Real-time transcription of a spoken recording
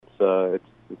it's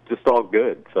just all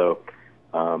good. So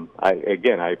I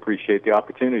appreciate the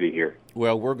opportunity here.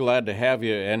 Well, we're glad to have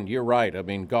you, and you're right. I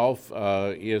mean, golf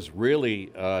is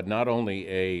really not only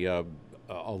a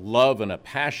love and a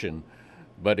passion,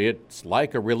 but it's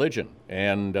like a religion.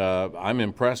 And I'm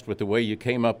impressed with the way you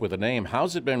came up with a name.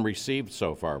 How's it been received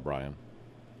so far, Brian?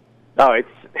 Oh,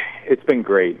 it's been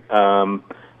great.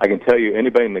 I can tell you,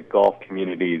 anybody in the golf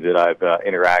community that I've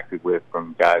interacted with,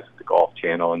 from guys at the Golf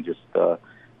Channel and just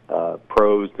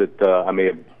pros that I may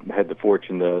have had the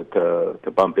fortune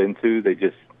to bump into,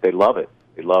 they love it.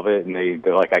 They love it, and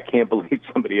they're like, I can't believe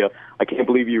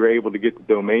you were able to get the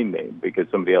domain name because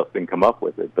somebody else didn't come up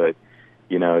with it. But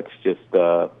it's just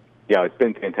it's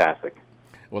been fantastic.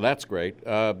 Well, that's great.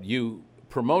 You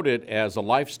promote it as a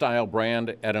lifestyle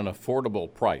brand at an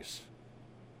affordable price.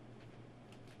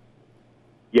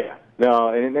 Yeah, no,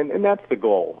 and that's the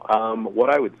goal. What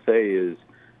I would say is,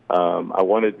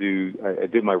 I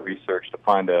did my research to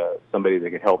find somebody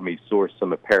that could help me source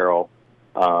some apparel,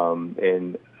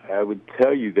 and I would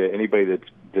tell you that anybody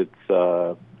that's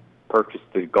purchased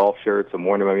the golf shirts and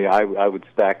worn them, I would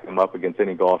stack them up against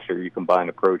any golf shirt you can buy in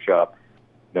a pro shop,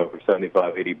 for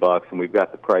 $75-$80, and we've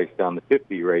got the price down to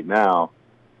 $50 right now.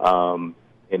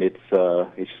 And it's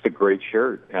just a great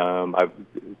shirt.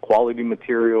 Quality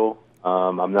material.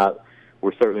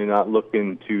 We're certainly not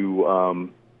looking to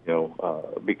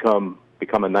become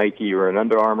a Nike or an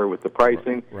Under Armour with the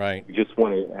pricing. Right. We just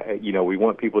want to, we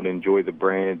want people to enjoy the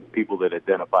brand, people that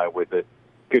identify with it,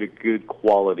 get a good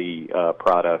quality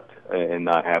product, and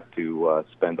not have to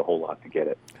spend a whole lot to get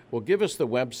it. Well, give us the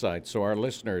website so our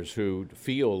listeners who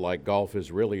feel like golf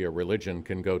is really a religion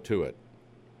can go to it.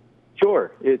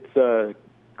 Sure. It's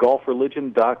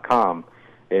golfreligion.com.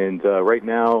 And right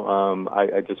now,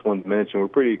 I just wanted to mention, we're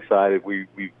pretty excited. We've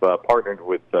partnered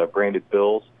with Branded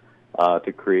Bills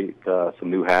to create some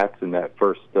new hats, and that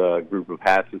first group of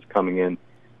hats is coming in.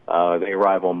 They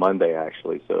arrive on Monday,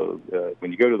 actually. So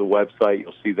when you go to the website,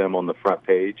 you'll see them on the front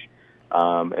page.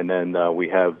 And then we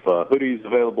have hoodies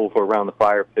available for around the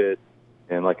fire pit,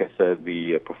 and like I said,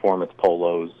 the performance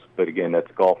polos. But again, that's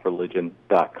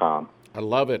golfreligion.com. I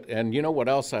love it. And you know what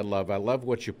else I love? I love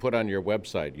what you put on your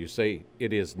website. You say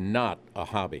it is not a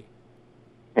hobby.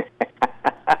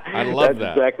 I love that.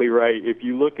 That's exactly right. If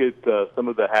you look at some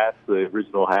of the hats, the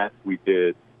original hats we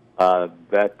did,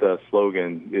 that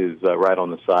slogan is right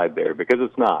on the side there, because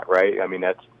it's not, right? I mean,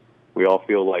 we all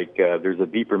feel like there's a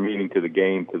deeper meaning to the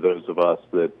game to those of us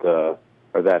that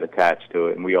are that attached to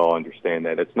it, and we all understand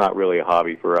that. It's not really a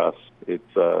hobby for us.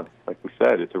 It's, like we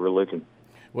said, it's a religion.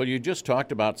 Well, you just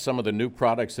talked about some of the new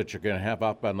products that you're going to have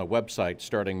up on the website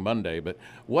starting Monday, but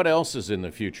what else is in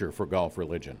the future for Golf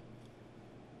Religion?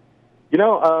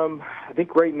 I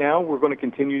think right now we're going to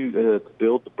continue to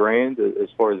build the brand as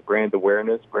far as brand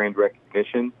awareness, brand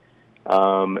recognition,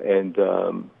 and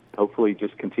hopefully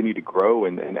just continue to grow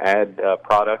and add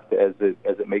product as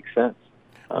it makes sense.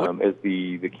 As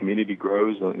the community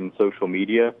grows in social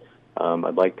media,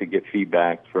 I'd like to get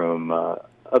feedback from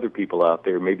other people out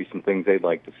there, maybe some things they'd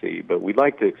like to see. But we'd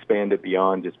like to expand it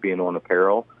beyond just being on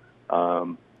apparel,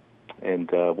 and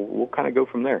we'll kind of go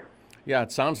from there. Yeah,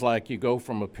 it sounds like you go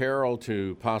from apparel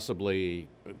to possibly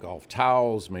golf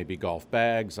towels, maybe golf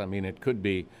bags. I mean, it could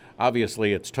be,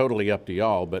 obviously it's totally up to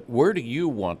y'all, but where do you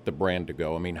want the brand to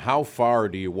go? I mean, how far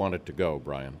do you want it to go,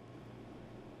 Brian?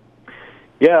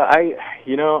 Yeah,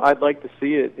 I'd like to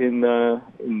see it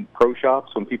in pro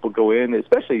shops when people go in,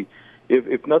 especially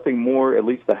if nothing more, at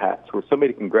least the hats, where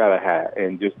somebody can grab a hat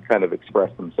and just kind of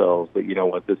express themselves that, you know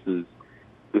what, this is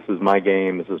my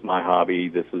game, this is my hobby,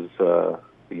 this is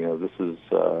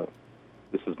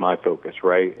my focus,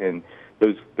 right? And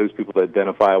those people that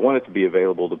identify, I want it to be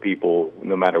available to people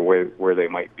no matter where they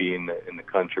might be in the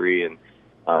country, and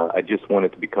I just want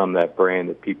it to become that brand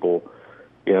that people,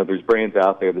 there's brands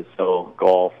out there that sell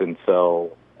golf and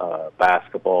sell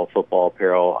basketball, football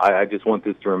apparel. I just want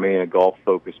this to remain a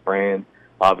golf-focused brand.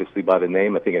 Obviously, by the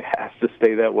name, I think it has to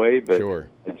stay that way, but sure.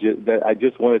 I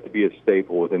just want it to be a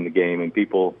staple within the game, and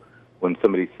people, when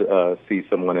somebody sees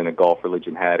someone in a Golf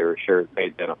Religion hat or a shirt, they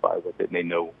identify with it, and they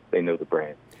know the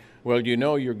brand. Well,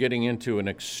 you're getting into an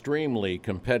extremely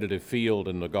competitive field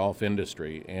in the golf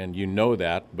industry, and you know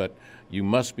that, but you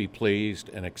must be pleased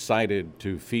and excited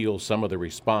to feel some of the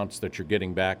response that you're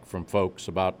getting back from folks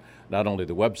about not only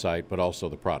the website, but also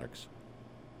the products.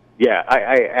 Yeah,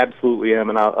 I absolutely am,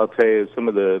 and I'll tell you some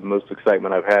of the most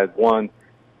excitement I've had. One,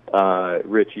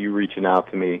 Rich, you reaching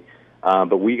out to me,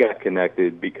 but we got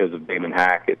connected because of Damon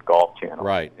Hack at Golf Channel.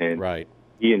 Right, and right.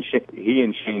 He and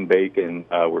Shane Bacon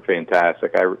were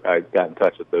fantastic. I got in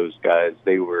touch with those guys.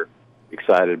 They were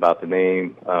excited about the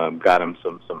name. Got them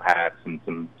some hats and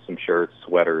some shirts,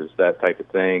 sweaters, that type of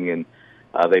thing, and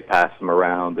they pass them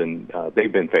around, and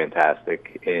they've been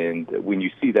fantastic. And when you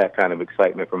see that kind of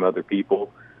excitement from other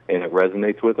people and it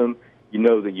resonates with them, you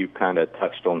know that you've kind of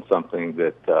touched on something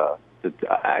that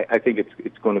I think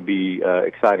it's going to be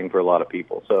exciting for a lot of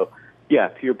people. So, yeah,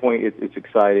 to your point, it's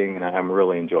exciting, and I'm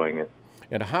really enjoying it.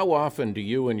 And how often do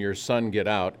you and your son get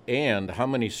out, and how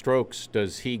many strokes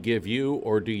does he give you,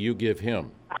 or do you give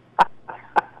him?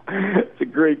 It's a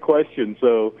great question.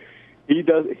 So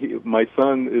my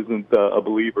son isn't a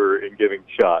believer in giving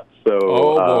shots. So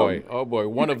oh boy,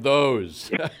 one of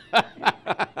those.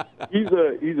 he's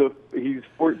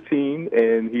 14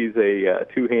 and he's a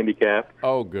 2 handicap.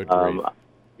 Oh, good grief.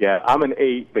 Yeah, I'm an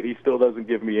 8, but he still doesn't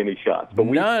give me any shots. But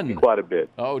None. We quite a bit.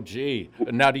 Oh, gee.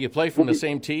 Now, do you play from the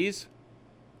same tees?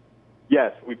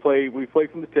 Yes, we play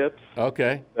from the tips.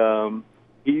 Okay.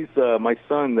 He's my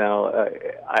son now.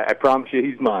 I promise you,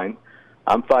 he's mine.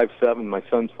 I'm 5'7". My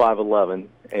son's 5'11",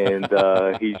 and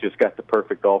he's just got the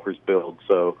perfect golfer's build.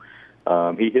 So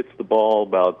he hits the ball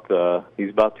he's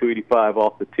about 285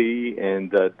 off the tee,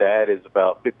 and Dad is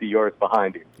about 50 yards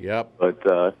behind him. Yep.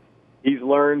 But he's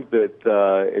learned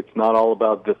that it's not all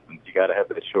about distance. You got to have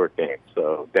that short game.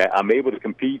 So I'm able to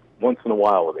compete once in a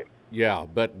while with him. Yeah,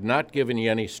 but not giving you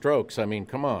any strokes. I mean,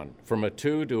 come on. From a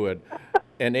 2 to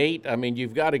an 8, I mean,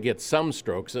 you've got to get some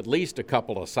strokes, at least a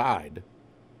couple aside.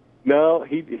 No,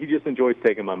 he just enjoys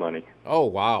taking my money. Oh,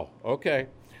 wow. Okay.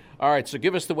 All right, so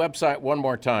give us the website one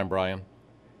more time, Brian.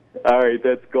 All right,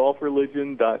 that's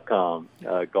golfreligion.com,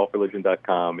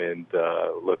 golfreligion.com. And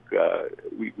look,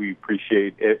 we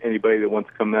appreciate anybody that wants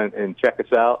to come in and check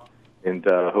us out, and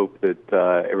hope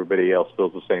that everybody else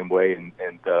feels the same way,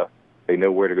 and they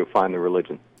know where to go find the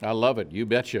religion. I love it. You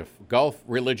betcha. Golf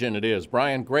Religion it is.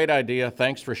 Brian, great idea.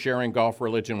 Thanks for sharing Golf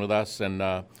Religion with us,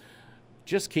 and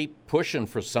just keep pushing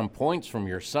for some points from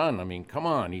your son. I mean, come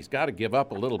on. He's got to give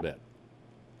up a little bit.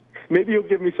 Maybe he'll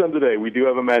give me some today. We do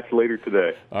have a match later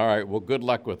today. All right. Well, good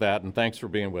luck with that, and thanks for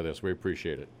being with us. We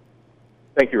appreciate it.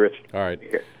 Thank you, Rich. All right.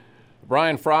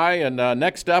 Brian Fry, and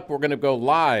next up, we're going to go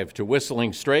live to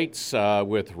Whistling Straits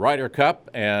with Ryder Cup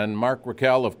and Mark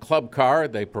Raquel of Club Car.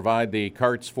 They provide the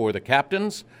carts for the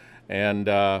captains, and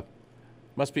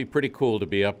must be pretty cool to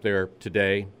be up there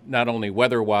today, not only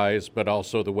weather-wise, but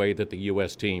also the way that the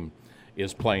U.S. team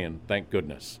is playing, thank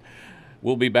goodness.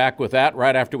 We'll be back with that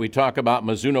right after we talk about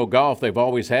Mizuno Golf. They've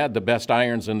always had the best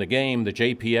irons in the game. The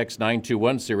JPX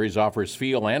 921 series offers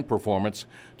feel and performance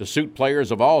to suit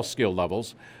players of all skill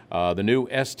levels. The new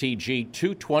STG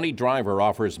 220 driver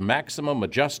offers maximum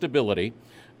adjustability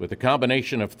with a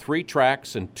combination of 3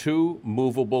 tracks and 2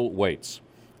 movable weights.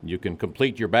 You can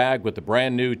complete your bag with the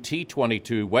brand new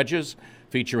T22 wedges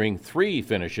featuring 3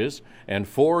 finishes and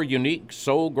 4 unique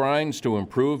sole grinds to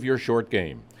improve your short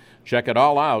game. Check it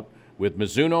all out with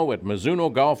Mizuno at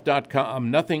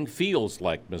MizunoGolf.com. Nothing feels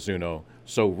like Mizuno,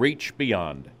 so reach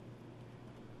beyond.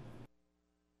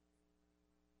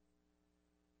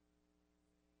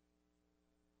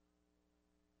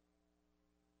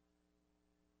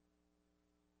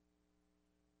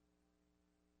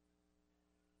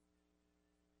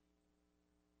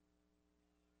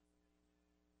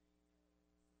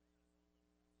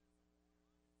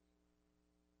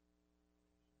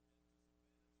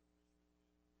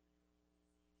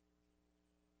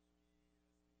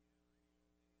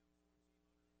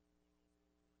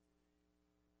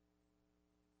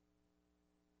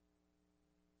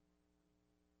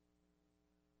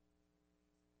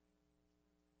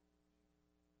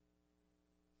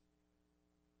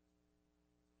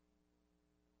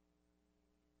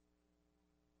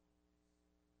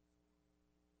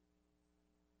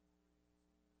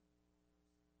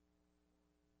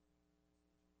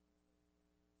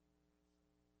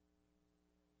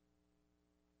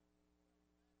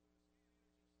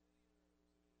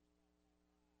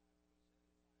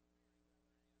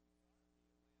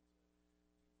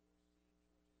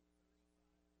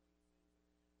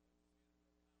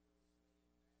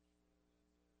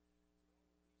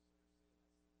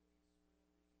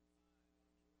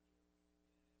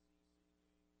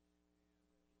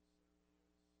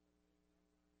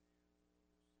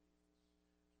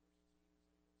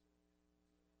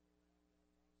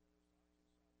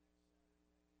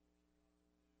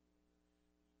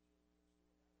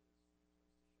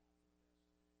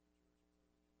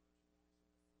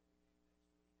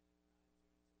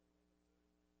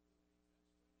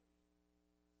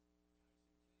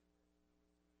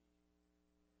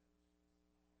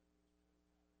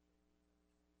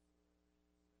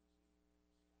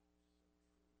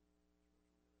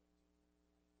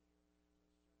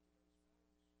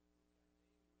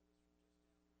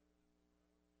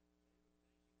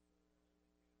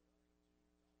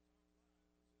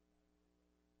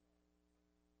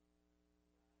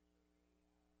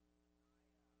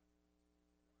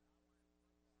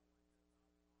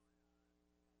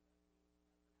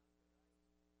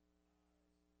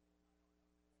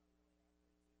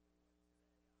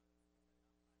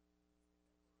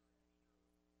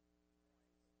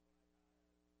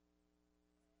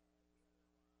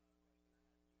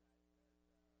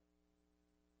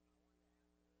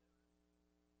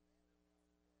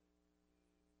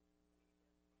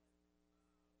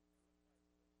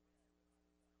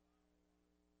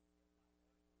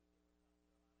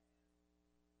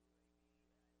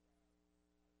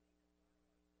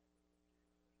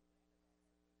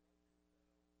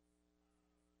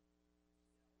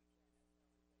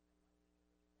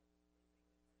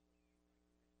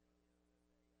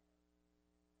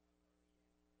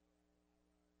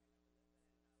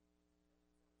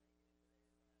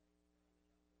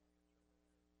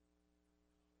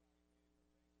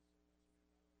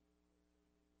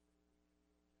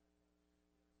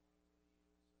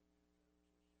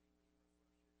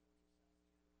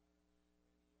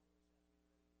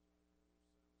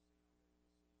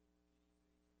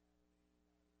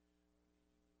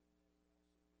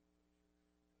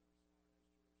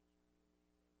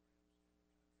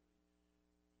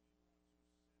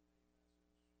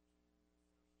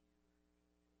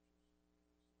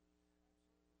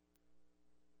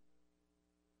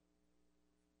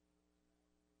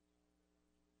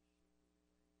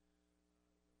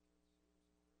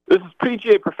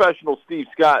 PGA professional Steve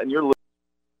Scott, and you're listening.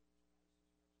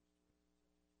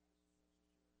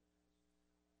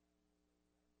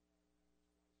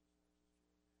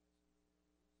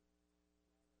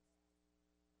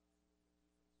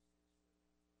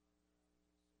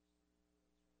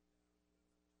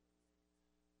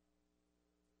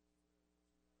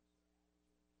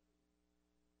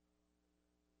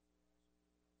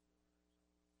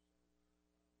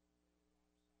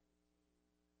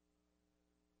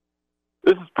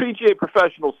 This is PGA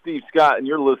professional Steve Scott, and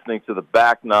you're listening to the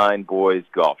Back Nine Boys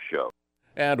Golf Show.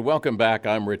 And welcome back.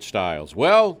 I'm Rich Stiles.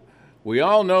 Well, we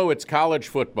all know it's college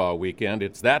football weekend.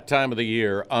 It's that time of the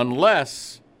year.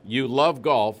 Unless you love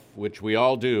golf, which we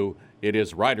all do, it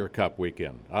is Ryder Cup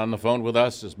weekend. On the phone with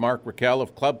us is Mark Raquel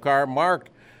of Club Car. Mark,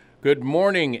 good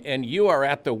morning. And you are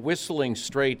at the Whistling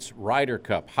Straits Ryder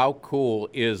Cup. How cool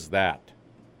is that?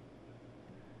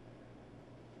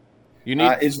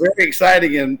 It's very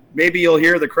exciting, and maybe you'll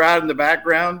hear the crowd in the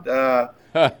background. The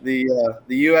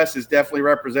U.S. is definitely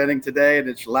representing today, and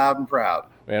it's loud and proud.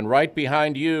 And right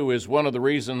behind you is one of the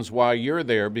reasons why you're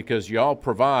there, because y'all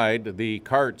provide the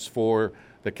carts for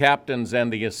the captains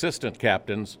and the assistant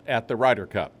captains at the Ryder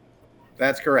Cup.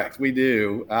 That's correct. We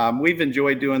do. We've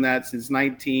enjoyed doing that since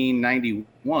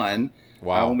 1991.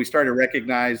 Wow. When we started to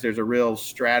recognize there's a real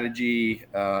strategy,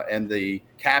 and the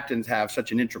captains have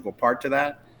such an integral part to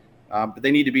that. But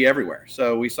they need to be everywhere.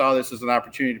 So we saw this as an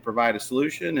opportunity to provide a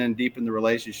solution and deepen the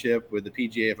relationship with the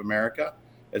PGA of America,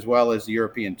 as well as the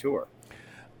European Tour.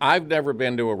 I've never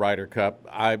been to a Ryder Cup.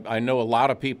 I know a lot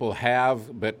of people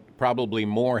have, but probably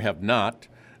more have not.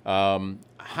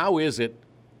 How is it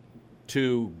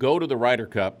to go to the Ryder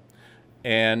Cup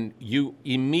and you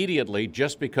immediately,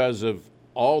 just because of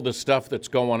all the stuff that's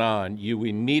going on, you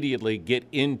immediately get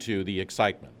into the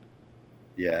excitement?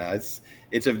 Yeah,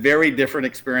 it's a very different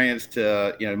experience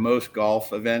to most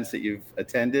golf events that you've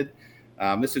attended.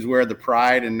 This is where the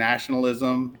pride and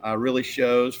nationalism really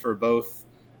shows for both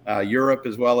Europe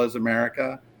as well as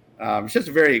America. It's just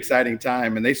a very exciting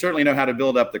time, and they certainly know how to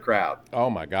build up the crowd. Oh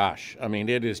my gosh! I mean,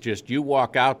 it is just, you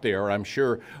walk out there. I'm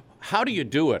sure. How do you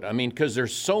do it? I mean, because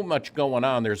there's so much going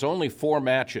on. There's only 4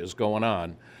 matches going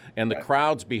on, and the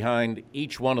crowds behind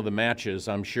each one of the matches,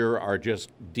 I'm sure, are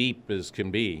just deep as can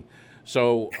be.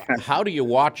 So how do you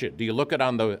watch it? Do you look at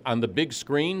on the big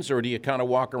screens, or do you kind of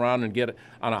walk around and get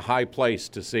on a high place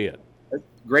to see it?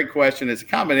 Great question. It's a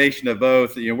combination of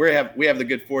both. We have the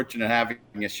good fortune of having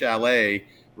a chalet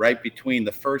right between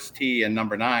the first tee and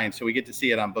number 9, so we get to see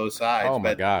it on both sides. Oh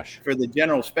my gosh! For the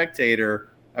general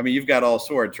spectator, I mean, you've got all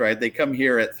sorts, right? They come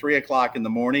here at 3:00 in the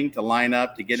morning to line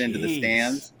up to get into the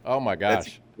stands. Oh my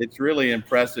gosh! It's really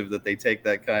impressive that they take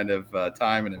that kind of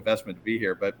time and investment to be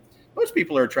here, but most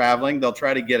people are traveling. They'll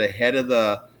try to get ahead of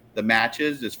the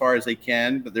matches as far as they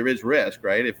can, but there is risk,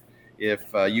 right? If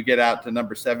you get out to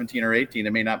number 17 or 18,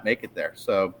 it may not make it there.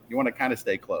 So you want to kind of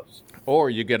stay close. Or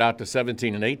you get out to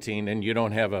 17 and 18 and you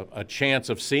don't have a chance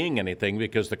of seeing anything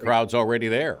because the crowd's already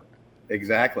there.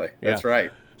 Exactly. That's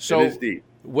right. So it is deep.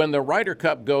 When the Ryder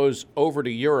Cup goes over to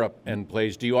Europe and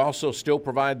plays, do you also still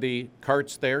provide the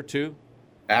carts there too?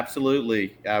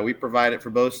 Absolutely. We provide it for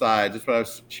both sides. That's what I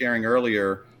was sharing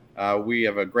earlier. We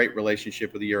have a great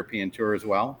relationship with the European Tour as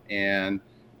well, and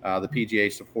the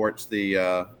PGA supports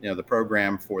the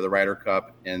program for the Ryder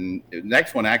Cup, and the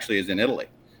next one actually is in Italy.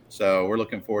 So we're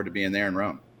looking forward to being there in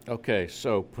Rome. Okay,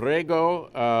 so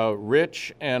Prego,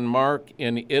 Rich, and Mark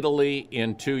in Italy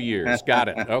in 2 years. Got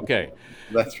it. Okay.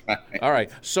 That's right. All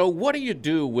right. So what do you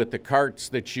do with the carts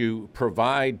that you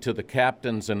provide to the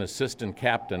captains and assistant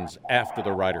captains after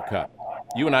the Ryder Cup?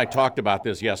 You and I talked about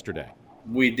this yesterday.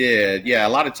 We did. Yeah, a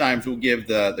lot of times we'll give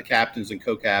the captains and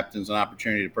co-captains an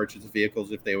opportunity to purchase the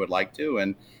vehicles if they would like to.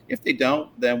 And if they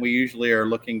don't, then we usually are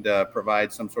looking to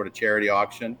provide some sort of charity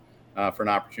auction for an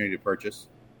opportunity to purchase.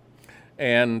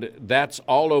 And that's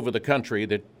all over the country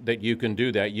that you can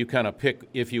do that. You kind of pick,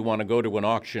 if you want to go to an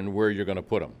auction, where you're going to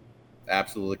put them.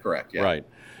 Absolutely correct, yeah. Right.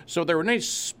 So there are any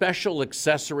special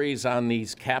accessories on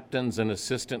these captains and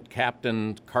assistant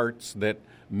captain carts that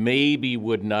maybe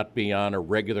would not be on a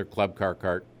regular club car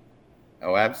cart?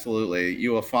 Oh, absolutely.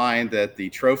 You will find that the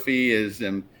trophy is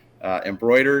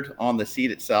embroidered on the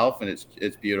seat itself, and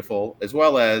it's beautiful, as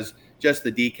well as just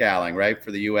the decaling, right?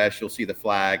 For the U.S., you'll see the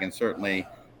flag, and certainly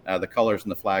the colors in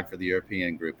the flag for the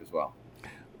European group as well.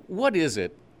 What is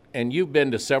it, and you've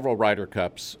been to several Ryder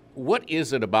Cups, what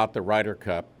is it about the Ryder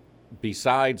Cup,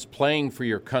 besides playing for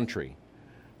your country,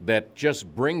 that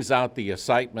just brings out the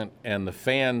excitement and the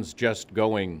fans just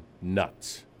going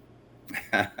nuts?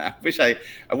 I wish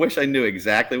I knew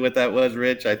exactly what that was,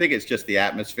 Rich. I think it's just the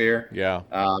atmosphere. Yeah.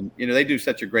 They do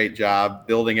such a great job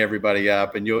building everybody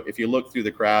up, and if you look through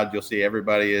the crowd, you'll see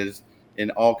everybody is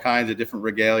in all kinds of different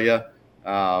regalia.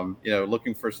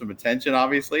 Looking for some attention,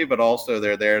 obviously, but also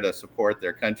they're there to support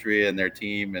their country and their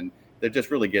team, and they're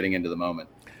just really getting into the moment.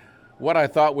 What I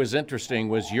thought was interesting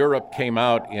was Europe came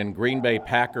out in Green Bay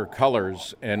Packer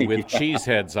colors and with cheese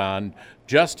heads on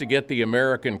just to get the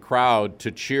American crowd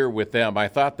to cheer with them. I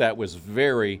thought that was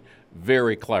very,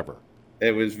 very clever.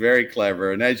 It was very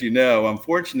clever. And as you know,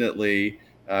 unfortunately,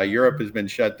 Europe has been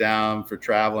shut down for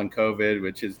travel and COVID,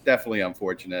 which is definitely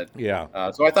unfortunate. Yeah.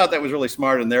 So I thought that was really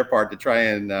smart on their part to try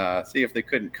and see if they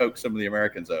couldn't coax some of the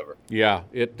Americans over. Yeah,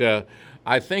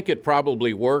 I think it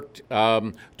probably worked.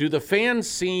 Do the fans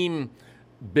seem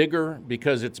bigger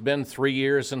because it's been 3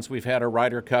 years since we've had a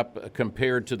Ryder Cup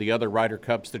compared to the other Ryder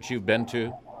Cups that you've been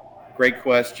to? Great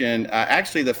question.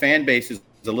 Actually, the fan base is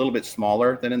a little bit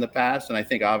smaller than in the past, and I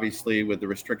think obviously with the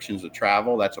restrictions of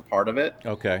travel, that's a part of it.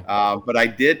 Okay. But I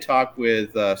did talk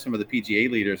with some of the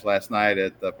PGA leaders last night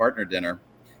at the partner dinner,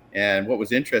 and what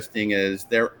was interesting is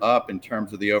they're up in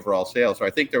terms of the overall sales. So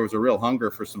I think there was a real hunger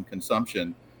for some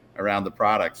consumption around the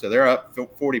product. So they're up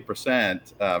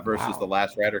 40% versus the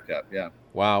last Ryder Cup. Yeah.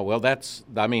 Wow. Well, that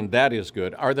is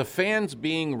good. Are the fans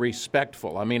being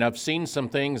respectful? I mean, I've seen some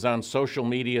things on social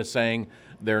media saying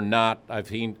they're not. I've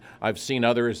seen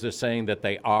others that saying that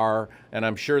they are, and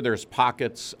I'm sure there's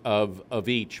pockets of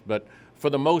each. But for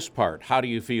the most part, how do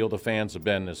you feel the fans have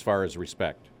been as far as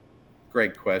respect?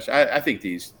 Great question. I think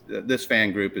this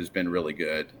fan group has been really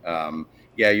good.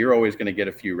 You're always going to get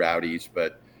a few rowdies,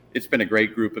 but it's been a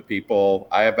great group of people.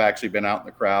 I have actually been out in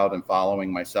the crowd and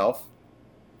following myself,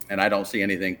 and I don't see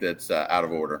anything that's out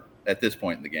of order at this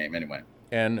point in the game anyway.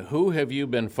 And who have you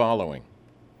been following?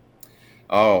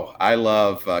 Oh, I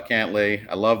love Cantlay.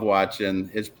 I love watching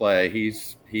his play.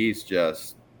 He's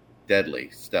just deadly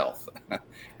stealth.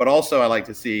 But also I like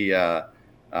to see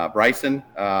Bryson.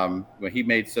 When he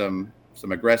made some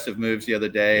aggressive moves the other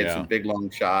day and some big long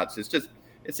shots.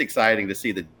 It's exciting to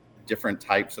see the different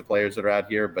types of players that are out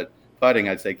here, but putting,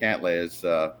 I'd say Cantlay is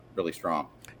really strong.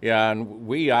 Yeah, and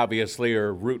we obviously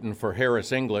are rooting for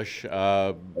Harris English.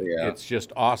 It's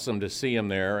just awesome to see him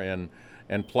there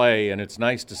and play, and it's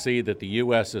nice to see that the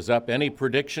U.S. is up. Any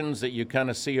predictions that you kind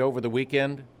of see over the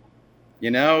weekend? We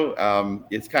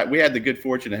had the good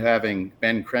fortune of having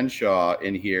Ben Crenshaw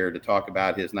in here to talk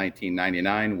about his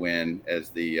 1999 win as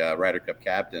the Ryder Cup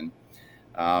captain,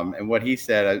 and what he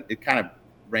said, it kind of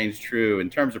reigns true in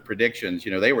terms of predictions.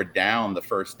 They were down the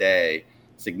first day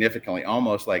significantly,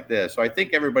 almost like this. So I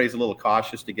think everybody's a little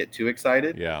cautious to get too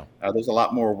excited. Yeah. There's a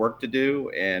lot more work to do.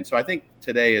 And so I think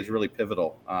today is really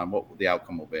pivotal what the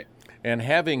outcome will be. And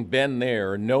having been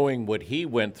there, knowing what he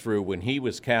went through when he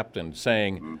was captain,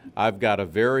 saying, I've got a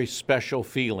very special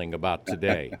feeling about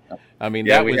today. I mean,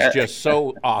 that was just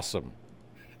so awesome.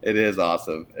 It is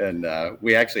awesome. And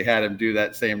we actually had him do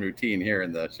that same routine here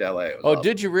in the chalet. Awesome.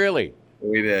 Did you really?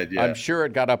 We did, yeah. I'm sure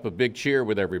it got up a big cheer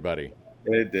with everybody.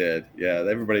 It did, yeah.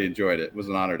 Everybody enjoyed it. It was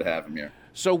an honor to have him here.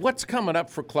 So what's coming up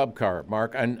for Club Car,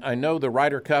 Mark? I know the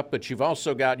Ryder Cup, but you've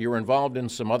also you're involved in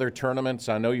some other tournaments.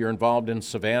 I know you're involved in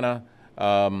Savannah.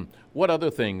 What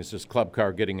other things is Club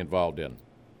Car getting involved in?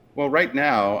 Well, right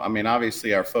now, I mean,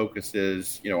 obviously our focus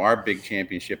is, our big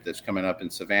championship that's coming up in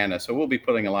Savannah. So we'll be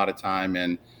putting a lot of time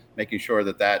in making sure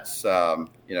that that's,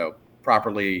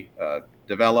 properly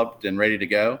developed and ready to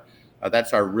go.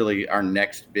 That's our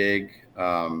next big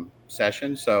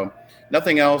session. So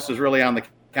nothing else is really on the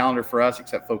calendar for us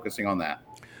except focusing on that.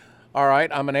 All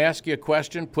right. I'm going to ask you a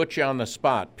question, put you on the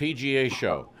spot. PGA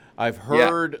show. I've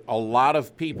heard a lot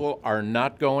of people are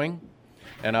not going,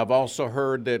 and I've also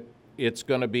heard that it's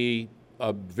going to be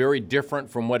very different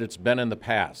from what it's been in the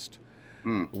past.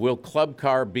 Will Club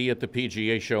Car be at the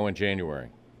PGA show in January?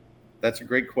 That's a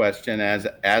great question.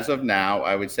 As of now,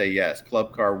 I would say yes.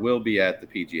 Club Car will be at the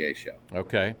PGA show.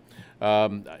 Okay.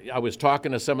 I was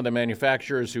talking to some of the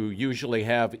manufacturers who usually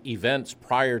have events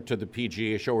prior to the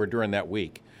PGA show or during that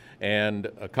week, and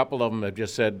a couple of them have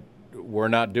just said, we're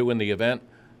not doing the event,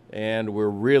 and we're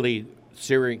really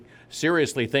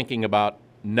seriously thinking about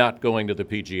not going to the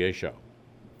PGA show.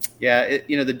 Yeah,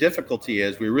 the difficulty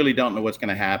is we really don't know what's going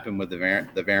to happen with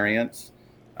the variants.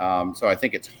 So I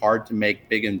think it's hard to make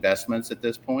big investments at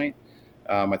this point.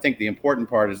 I think the important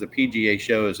part is the PGA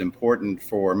show is important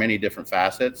for many different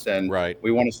facets, and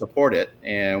we want to support it,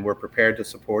 and we're prepared to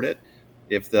support it.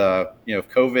 If if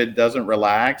COVID doesn't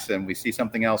relax and we see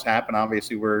something else happen,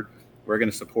 obviously we're going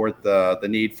to support the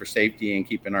need for safety and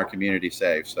keeping our community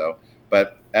safe. So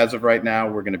But as of right now,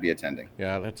 we're going to be attending.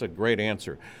 Yeah, that's a great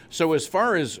answer. So as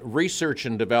far as research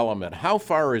and development, how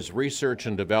far is research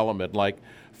and development, like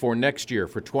for next year,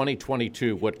 for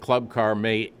 2022, what Club Car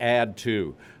may add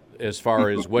to as far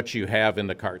as what you have in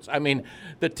the carts? I mean,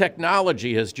 the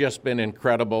technology has just been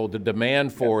incredible. The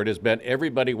demand for it has been,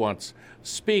 everybody wants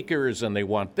speakers and they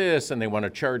want this and they want to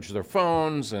charge their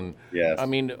phones. And Yes. I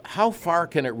mean, how far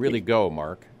can it really go,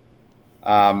 Mark?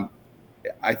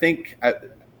 I think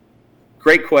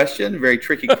great question, very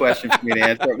tricky question for me to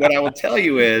answer. What I will tell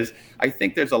you is I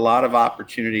think there's a lot of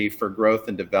opportunity for growth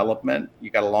and development.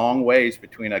 You got a long ways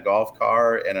between a golf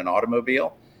car and an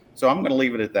automobile. So I'm going to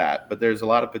leave it at that. But there's a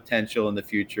lot of potential in the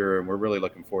future, and we're really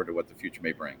looking forward to what the future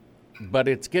may bring. But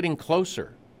it's getting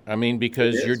closer. I mean,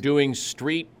 because you're doing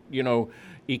street,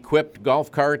 equipped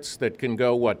golf carts that can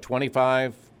go,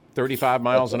 25, 35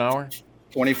 miles an hour?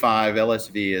 25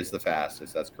 LSV is the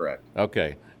fastest. That's correct.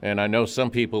 Okay. And I know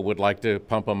some people would like to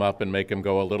pump them up and make them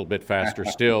go a little bit faster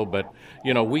still. But,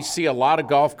 we see a lot of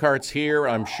golf carts here.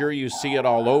 I'm sure you see it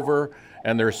all over.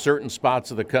 And there are certain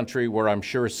spots of the country where I'm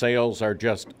sure sales are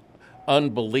just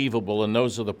unbelievable. And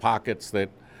those are the pockets that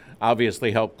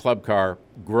obviously help Club Car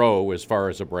grow as far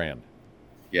as a brand.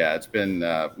 Yeah, it's been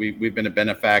we've been a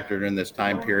benefactor during this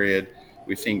time period.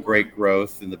 We've seen great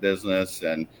growth in the business.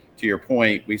 And to your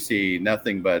point, we see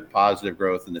nothing but positive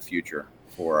growth in the future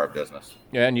for our business.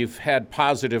 And you've had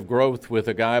positive growth with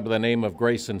a guy by the name of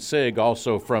Grayson Sigg,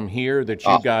 also from here, that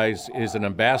you guys is an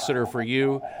ambassador for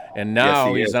you, and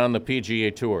now he's on the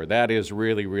PGA Tour. That is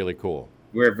really, really cool.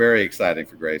 We're very excited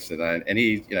for Grayson, and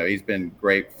he's been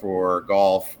great for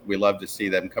golf. We love to see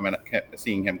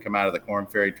seeing him come out of the Korn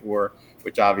Ferry Tour,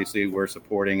 which obviously we're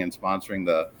supporting and sponsoring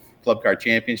the Club Car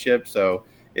Championship. So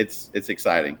it's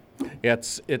exciting.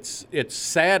 It's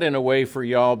sad in a way for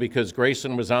y'all because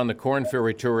Grayson was on the Korn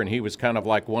Ferry Tour and he was kind of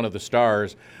like one of the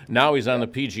stars. Now he's on the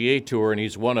PGA Tour and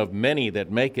he's one of many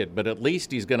that make it, but at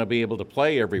least he's going to be able to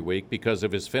play every week because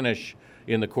of his finish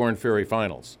in the Korn Ferry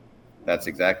Finals. That's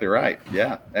exactly right.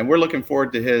 Yeah. And we're looking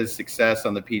forward to his success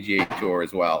on the PGA Tour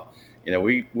as well.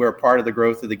 We're a part of the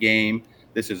growth of the game.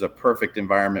 This is a perfect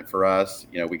environment for us.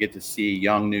 We get to see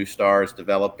young new stars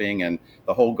developing, and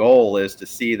the whole goal is to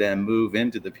see them move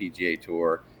into the PGA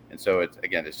Tour. And so it's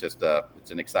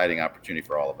an exciting opportunity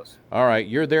for all of us. All right,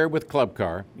 you're there with Club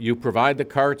Car. You provide the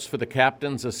carts for the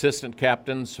captains, assistant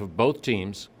captains of both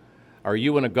teams. Are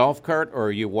you in a golf cart or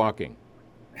are you walking?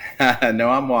 No,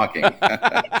 I'm walking.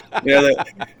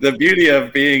 The beauty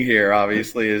of being here,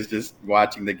 obviously, is just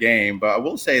watching the game. But I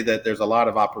will say that there's a lot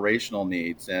of operational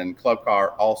needs, and Club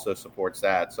Car also supports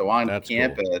that. So on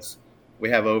campus, we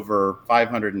have over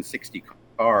 560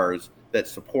 cars that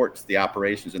supports the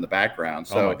operations in the background.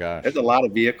 So there's a lot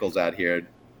of vehicles out here.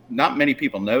 Not many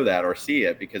people know that or see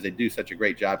it because they do such a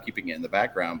great job keeping it in the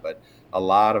background, but a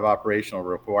lot of operational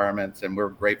requirements, and we're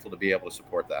grateful to be able to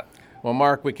support that. Well,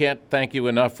 Mark, we can't thank you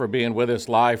enough for being with us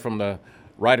live from the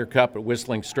Ryder Cup at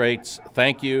Whistling Straits.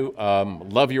 Thank you.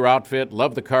 Love your outfit.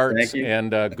 Love the carts.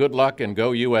 And good luck and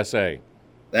go USA.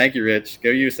 Thank you, Rich. Go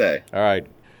USA. All right.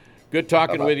 Good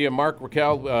talking with you, Mark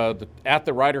Raquel, at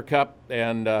the Ryder Cup.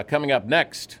 And coming up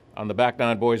next on the Back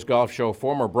Nine Boys Golf Show,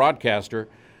 former broadcaster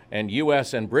and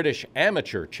U.S. and British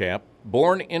amateur champ,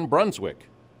 born in Brunswick.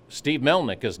 Steve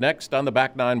Melnick is next on the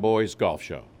Back Nine Boys Golf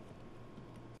Show.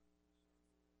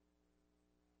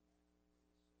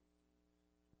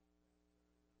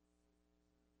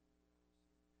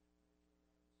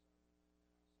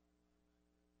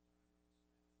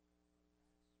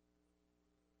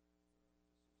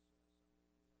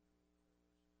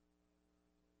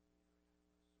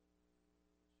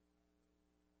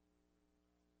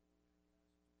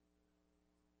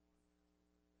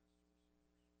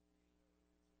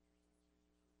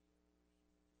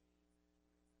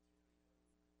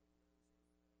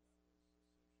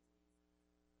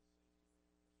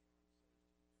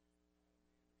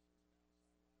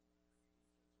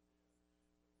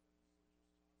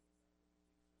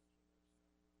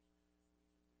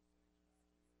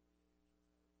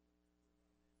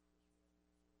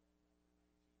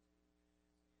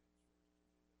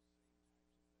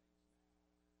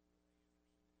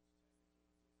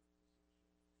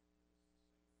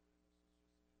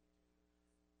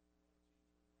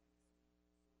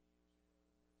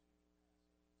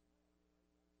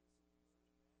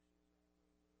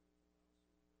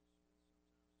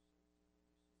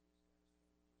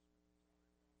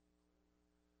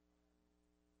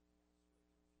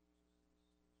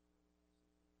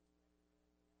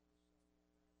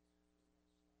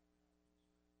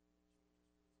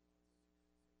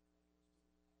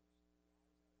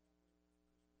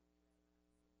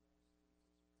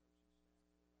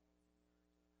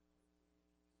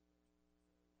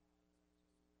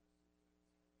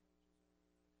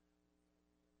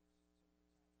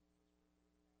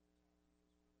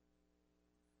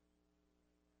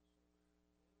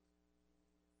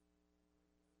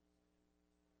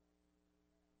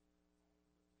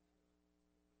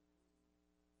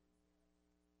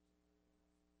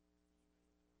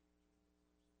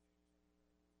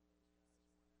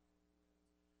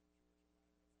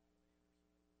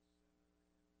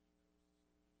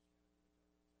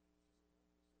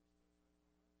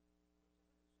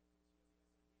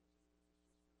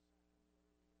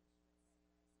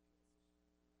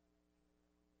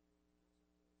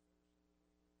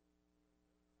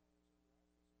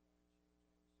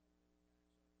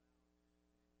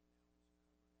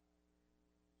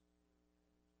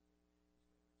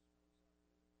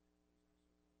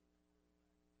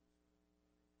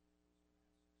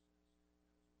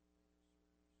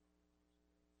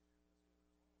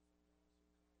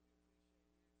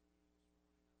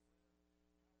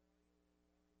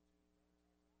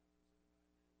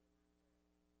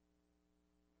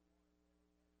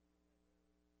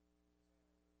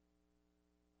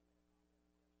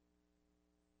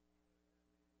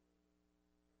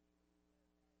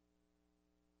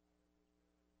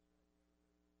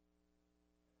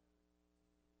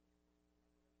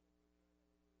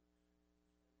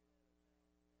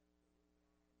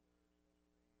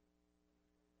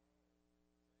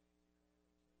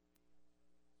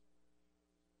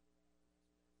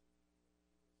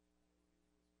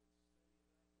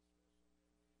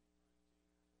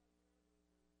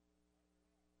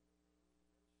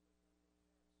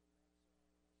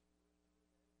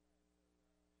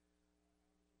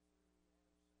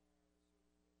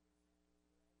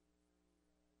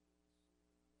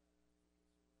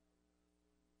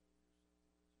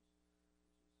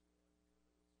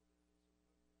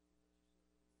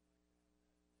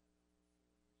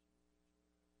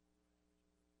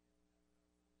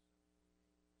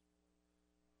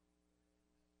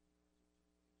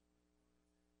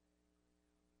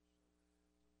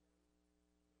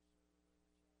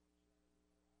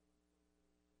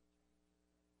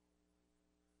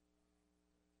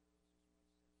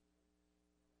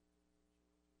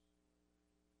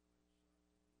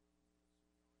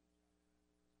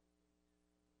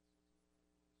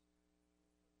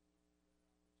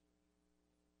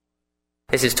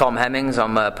 This is Tom Hemmings.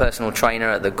 I'm a personal trainer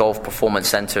at the Golf Performance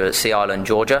Center at Sea Island,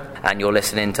 Georgia, and you're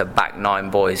listening to Back Nine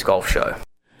Boys Golf Show.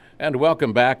 And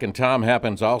welcome back. And Tom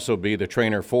happens also be the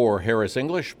trainer for Harris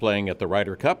English, playing at the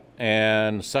Ryder Cup.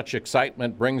 And such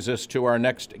excitement brings us to our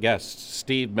next guest,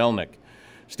 Steve Melnick.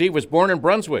 Steve was born in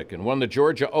Brunswick and won the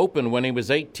Georgia Open when he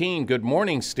was 18. Good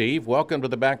morning, Steve. Welcome to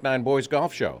the Back Nine Boys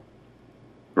Golf Show.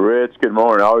 Rich, good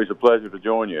morning. Always a pleasure to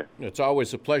join you. It's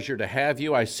always a pleasure to have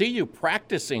you. I see you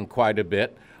practicing quite a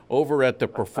bit over at the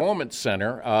Performance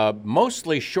Center,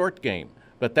 mostly short game,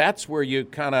 but that's where you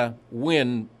kind of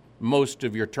win most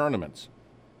of your tournaments.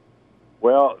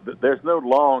 Well, there's no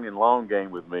long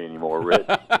game with me anymore, Rich,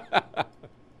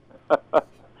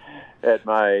 at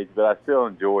my age, but I still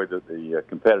enjoy the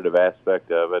competitive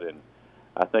aspect of it, and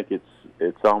I think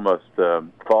it's almost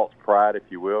false pride, if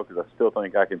you will, because I still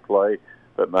think I can play.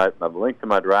 But my length of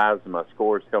my drives and my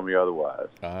scores tell me otherwise.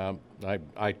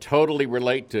 I totally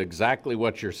relate to exactly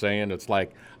what you're saying. It's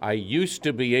like I used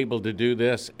to be able to do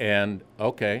this, and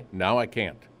okay, now I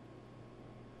can't.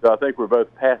 So I think we're both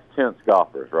past tense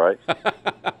golfers, right?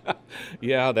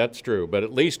 Yeah, that's true. But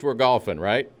at least we're golfing,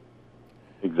 right?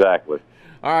 Exactly.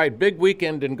 All right, big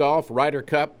weekend in golf, Ryder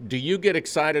Cup. Do you get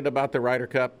excited about the Ryder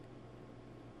Cup?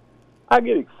 I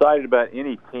get excited about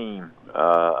any team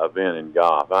event in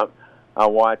golf. I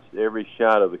watched every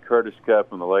shot of the Curtis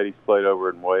Cup when the ladies played over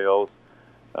in Wales.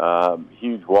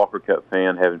 Huge Walker Cup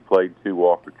fan, having played 2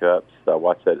 Walker Cups. I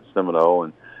watched that at Seminole,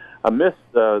 and I missed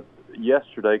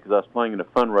yesterday because I was playing in a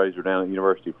fundraiser down at the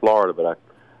University of Florida. But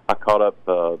I caught up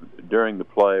during the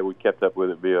play. We kept up with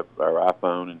it via our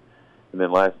iPhone, and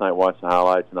then last night watched the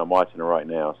highlights, and I'm watching it right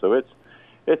now. So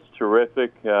it's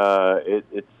terrific.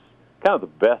 It's kind of the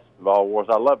best of all worlds.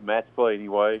 I love match play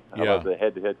anyway. I love the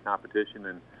head-to-head competition,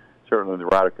 and certainly the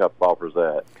Ryder Cup offers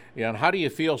that. Yeah, and how do you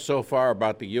feel so far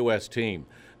about the U.S. team?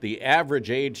 The average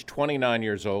age, 29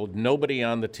 years old, nobody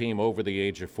on the team over the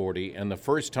age of 40, and the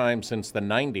first time since the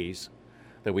 90s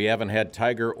that we haven't had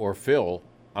Tiger or Phil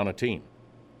on a team.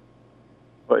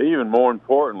 Well, even more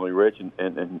importantly, Rich,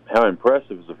 and how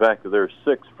impressive is the fact that there are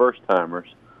 6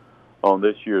 first-timers on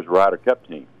this year's Ryder Cup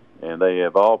team, and they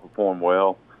have all performed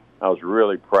well. I was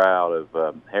really proud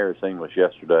of Harris English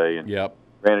yesterday, and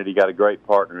granted, he got a great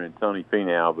partner in Tony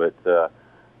Finau, but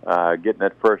getting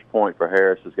that first point for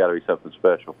Harris has got to be something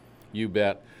special. You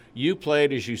bet. You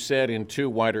played, as you said, in 2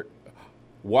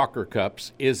 Walker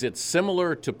Cups. Is it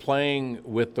similar to playing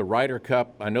with the Ryder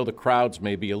Cup? I know the crowds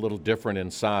may be a little different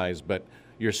in size, but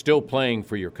you're still playing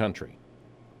for your country.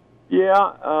 Yeah,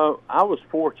 I was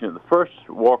fortunate. The first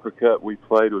Walker Cup we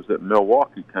played was at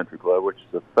Milwaukee Country Club, which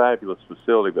is a fabulous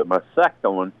facility, but my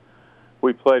second one,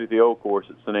 we played at the old course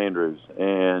at St. Andrews,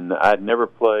 and I'd never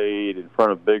played in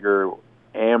front of bigger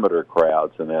amateur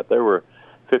crowds than that. There were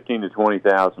 15 to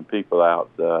 20,000 people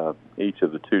out each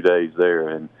of the 2 days there,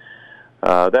 and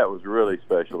that was really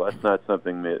special. That's not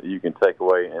something that you can take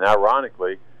away. And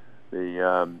ironically,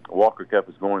 the Walker Cup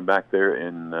is going back there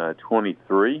in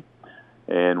 23,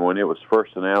 and when it was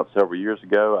first announced several years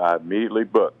ago, I immediately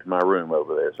booked my room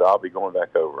over there, so I'll be going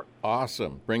back over.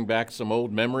 Awesome. Bring back some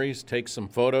old memories, take some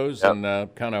photos, and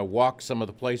kind of walk some of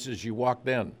the places you walked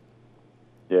then.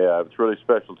 Yeah, it's really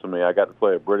special to me. I got to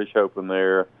play a British Open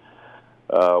there,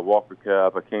 Walker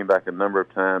Cup. I came back a number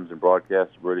of times and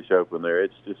broadcast the British Open there.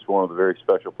 It's just one of the very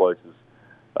special places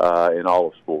in all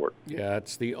of sport. Yeah,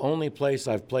 it's the only place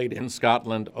I've played in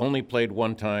Scotland, only played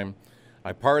one time.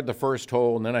 I parred the first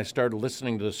hole, and then I started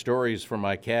listening to the stories from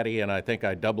my caddy, and I think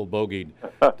I double bogeyed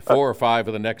 4 or 5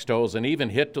 of the next holes and even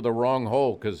hit to the wrong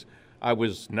hole because I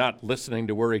was not listening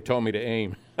to where he told me to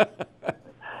aim.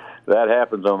 That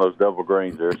happens on those double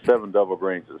greens. There are 7 double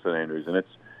greens at St. Andrews, and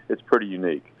it's pretty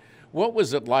unique. What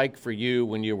was it like for you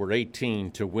when you were 18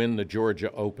 to win the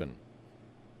Georgia Open?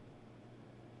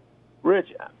 Rich,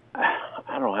 I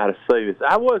don't know how to say this.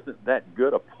 I wasn't that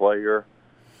good a player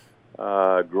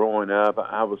growing up.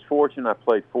 I was fortunate. I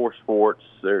played 4 sports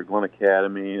there at Glen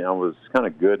Academy. I was kind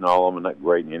of good in all of them, not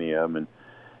great in any of them.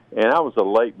 And I was a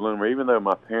late bloomer, even though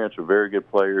my parents were very good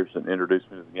players and introduced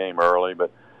me to the game early.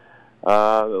 But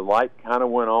the light kind of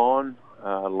went on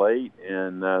late,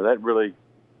 and that really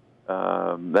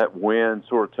that win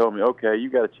sort of told me, okay,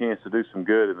 you got a chance to do some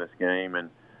good in this game.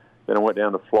 And then I went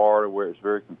down to Florida where it was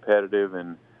very competitive,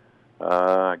 and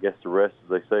I guess the rest, as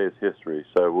they say, is history.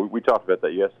 So we talked about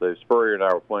that yesterday. Spurrier and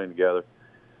I were playing together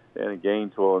in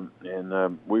Gainesville,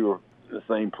 and we were the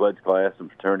same pledge class and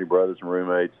fraternity brothers and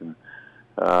roommates, and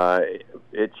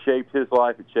it shaped his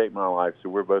life, it shaped my life, so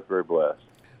we're both very blessed.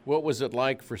 What was it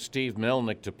like for Steve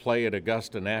Melnick to play at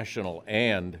Augusta National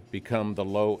and become the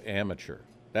low amateur?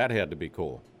 That had to be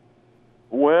cool.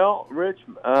 Well, Rich,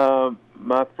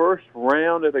 my first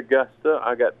round at Augusta,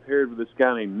 I got paired with this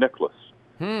guy named Nicholas.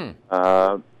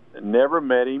 Never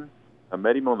met him. I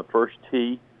met him on the first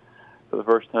tee for the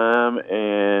first time,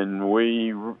 and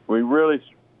we really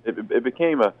it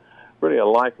became really a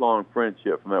lifelong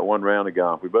friendship from that one round of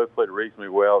golf. We both played reasonably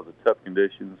well. It was tough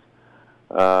conditions.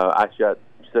 I shot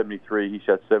 73. He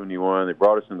shot 71. They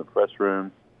brought us in the press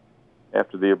room.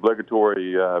 After the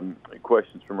obligatory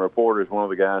questions from reporters, one of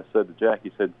the guys said to Jack,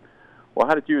 he said, "Well,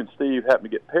 how did you and Steve happen to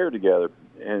get paired together?"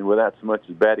 And without so much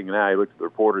as batting an eye, he looked at the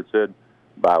reporter and said,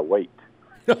 "By weight."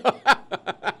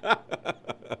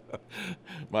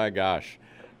 My gosh.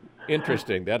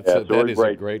 Interesting. That So is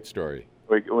a great story.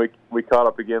 We caught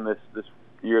up again this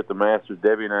year at the Masters.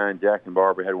 Debbie and I and Jack and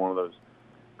Barbara had one of those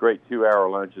great 2-hour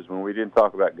lunches when we didn't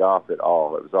talk about golf at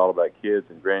all. It was all about kids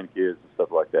and grandkids and stuff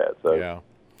like that. So yeah.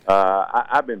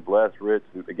 I've been blessed, Rich.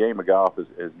 The game of golf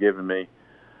has given me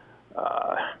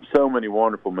so many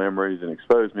wonderful memories and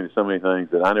exposed me to so many things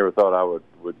that I never thought I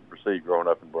would receive growing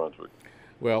up in Brunswick.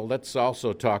 Well, let's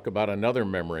also talk about another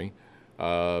memory.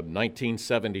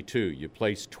 1972, you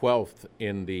placed 12th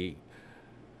in the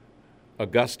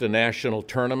Augusta National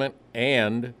Tournament,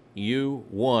 and you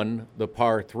won the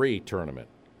Par 3 tournament.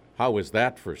 How was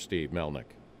that for Steve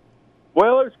Melnick?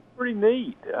 Well, it was pretty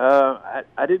neat. I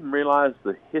didn't realize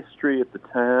the history at the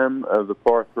time of the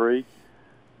Par 3,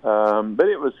 but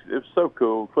it was so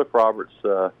cool. Cliff Roberts,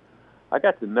 I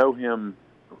got to know him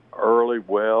early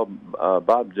well.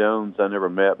 Bob Jones I never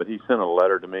met, but he sent a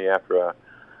letter to me after I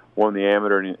won the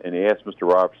amateur, and he asked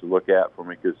Mr. Roberts to look out for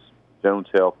me because Jones'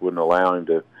 health wouldn't allow him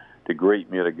to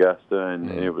greet me at Augusta, and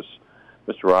it was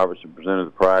Mr. Roberts who presented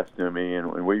the prize to me,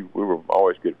 and we were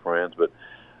always good friends. But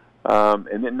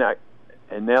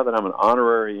and now that I'm an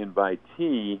honorary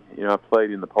invitee, I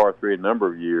played in the Par 3 a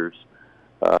number of years.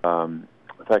 In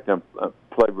fact, I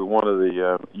played with one of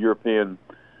the European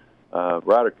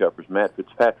Ryder Cuppers, Matt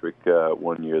Fitzpatrick,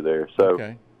 one year there. So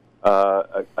okay.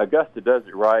 Augusta does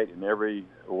it right in every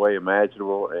way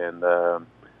imaginable. And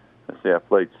let's see, I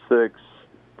played 6,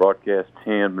 broadcast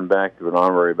 10, been back to an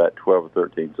honorary about 12 or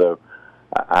 13. So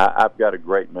I've got a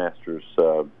great Masters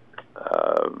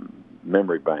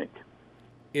memory bank.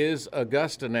 Is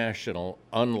Augusta National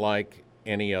unlike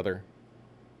any other?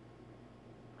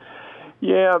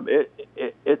 Yeah,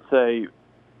 it's a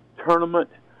tournament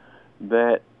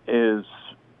that is,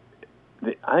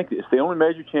 I think it's the only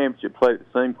major championship played at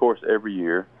the same course every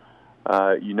year.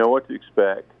 You know what to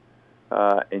expect,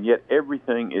 and yet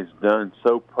everything is done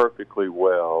so perfectly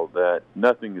well that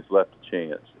nothing is left to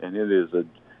chance, and it is an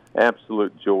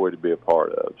absolute joy to be a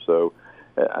part of. So,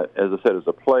 as I said, as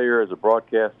a player, as a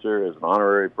broadcaster, as an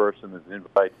honorary person, as an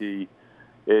invitee,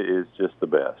 it is just the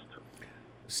best.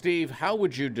 Steve, how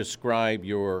would you describe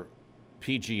your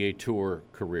PGA Tour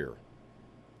career?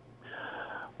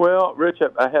 Well, Rich,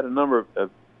 I had a number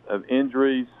of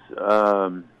injuries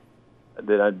that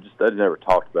I never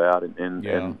talked about,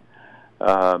 and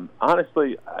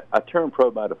honestly, I turned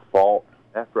pro by default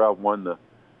after I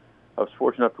was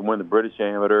fortunate enough to win the British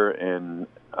Amateur, and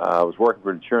I was working for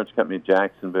an insurance company in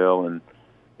Jacksonville, and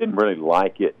didn't really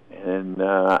like it, and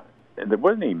there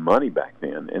wasn't any money back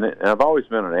then, and I've always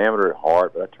been an amateur at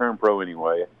heart, but I turned pro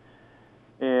anyway,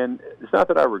 and it's not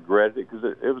that I regretted it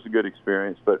because it was a good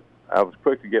experience, but I was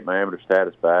quick to get my amateur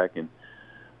status back and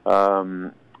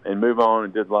move on,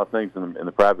 and did a lot of things in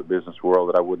the private business world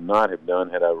that I would not have done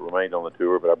had I remained on the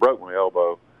tour. But I broke my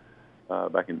elbow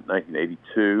back in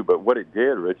 1982. But what it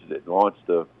did, Rich, is it launched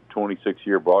a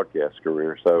 26-year broadcast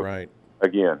career. So, right.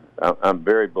 Again, I'm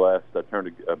very blessed. I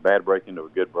turned a bad break into a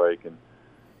good break, and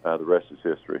the rest is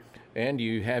history. And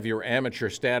you have your amateur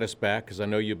status back because I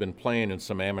know you've been playing in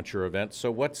some amateur events.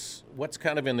 So what's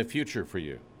kind of in the future for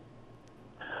you?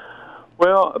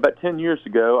 Well, about 10 years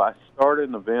ago, I started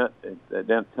an event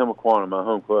down at Timuquana, my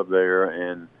home club there,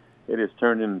 and it has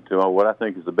turned into what I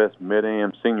think is the best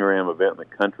mid-am, senior-am event in the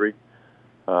country.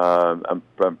 I'm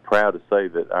proud to say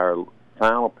that our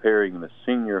final pairing in the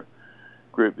senior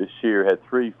group this year had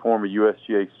 3 former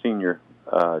USGA senior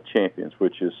champions,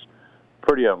 which is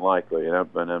pretty unlikely, and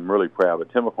I'm really proud.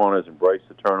 But Timuquana has embraced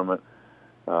the tournament.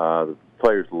 The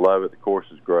players love it. The course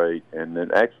is great. And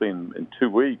then actually in 2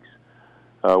 weeks,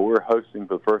 we're hosting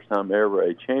for the first time ever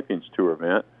a Champions Tour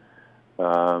event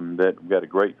that we've got a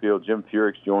great field. Jim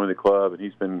Furyk's joined the club, and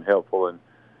he's been helpful in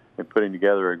putting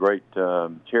together a great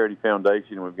charity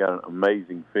foundation. We've got an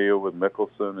amazing field with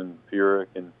Mickelson and Furyk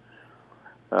and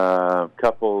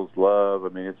couples, love. I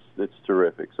mean, it's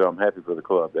terrific. So I'm happy for the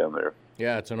club down there.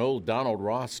 Yeah, it's an old Donald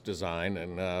Ross design,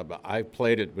 and I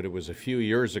played it, but it was a few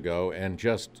years ago, and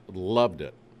just loved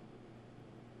it.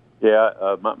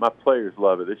 Yeah, my players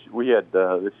love it. We had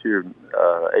this year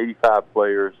 85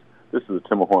 players. This is the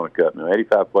Tijuana Cup now.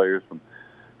 85 players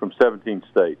from 17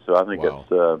 states. So I think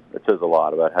it says a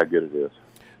lot about how good it is.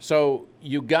 So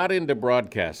you got into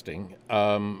broadcasting.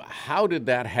 How did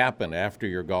that happen after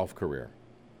your golf career?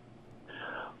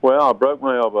 Well, I broke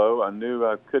my elbow. I knew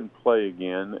I couldn't play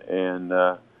again, and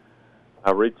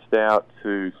I reached out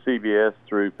to CBS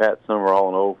through Pat Summerall,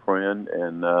 an old friend,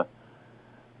 and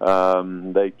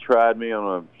they tried me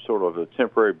on a sort of a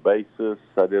temporary basis.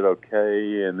 I did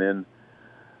okay, and then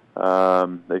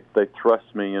they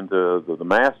thrust me into the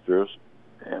Masters,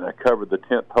 and I covered the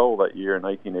 10th hole that year in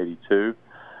 1982.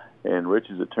 And Rich,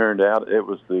 as it turned out, it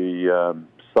was the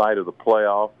site of the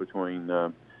playoff between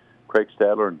Craig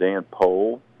Stadler and Dan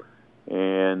Pohl,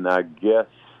 and I guess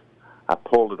I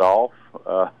pulled it off.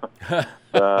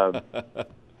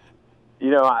 You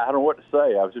know, I don't know what to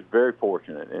say. I was just very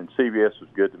fortunate, and CBS was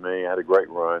good to me. I had a great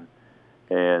run,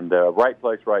 and right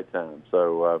place, right time.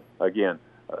 So again,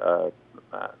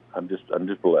 I'm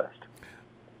just blessed.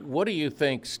 What do you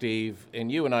think, Steve?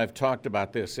 And you and I have talked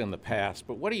about this in the past,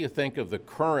 but what do you think of the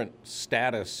current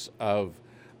status of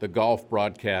the golf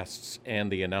broadcasts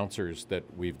and the announcers that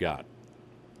we've got?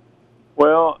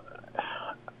 Well,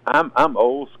 I'm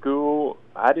old school.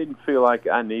 I didn't feel like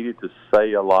I needed to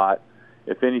say a lot.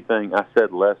 If anything, I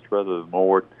said less rather than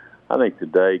more. I think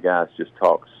today guys just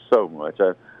talk so much.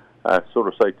 I sort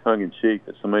of say tongue-in-cheek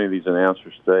that so many of these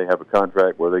announcers today have a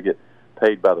contract where they get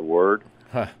paid by the word.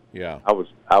 Yeah. I was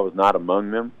not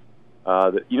among them.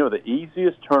 The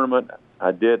easiest tournament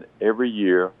I did every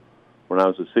year when I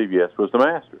was at CBS was the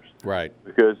Masters. Right.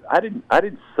 Because I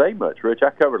didn't say much, Rich.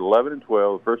 I covered 11 and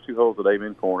 12, the first two holes at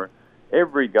Amen Corner.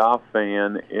 Every golf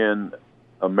fan in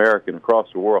America and across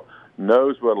the world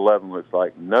knows what 11 looks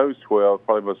like, knows 12,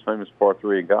 probably the most famous par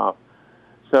 3 in golf.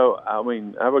 So, I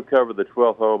mean, I would cover the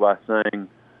 12th hole by saying,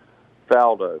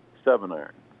 fouled a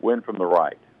 7-iron, win from the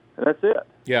right. And that's it.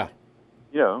 Yeah.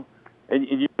 You know, and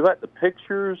you let the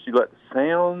pictures, you let the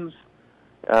sounds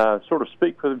sort of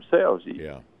speak for themselves.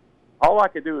 Yeah. All I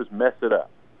could do is mess it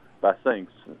up by saying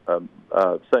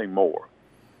more.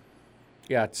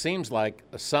 Yeah, it seems like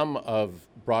some of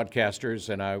broadcasters,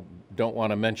 and I don't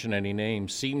want to mention any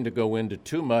names, seem to go into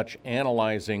too much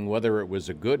analyzing whether it was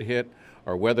a good hit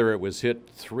or whether it was hit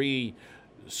 3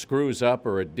 screws up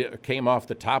or it came off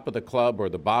the top of the club or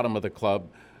the bottom of the club.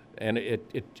 And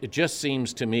it just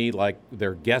seems to me like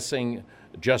they're guessing,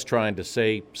 just trying to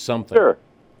say something. Sure.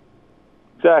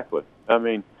 Exactly. I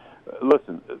mean,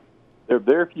 listen, there are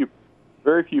very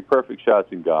few perfect shots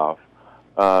in golf.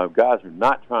 Guys are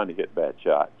not trying to hit bad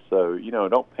shots. So,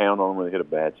 don't pound on them when they hit a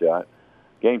bad shot.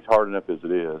 Game's hard enough as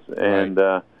it is. Right.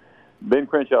 And Ben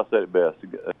Crenshaw said it best.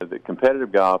 The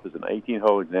competitive golf is an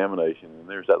 18-hole examination, and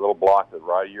there's that little block at the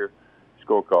right of your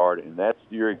scorecard, and that's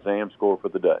your exam score for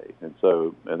the day. And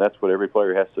that's what every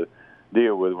player has to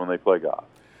deal with when they play golf.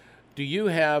 Do you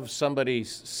have somebody,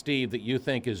 Steve, that you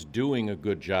think is doing a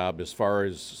good job as far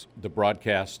as the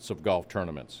broadcasts of golf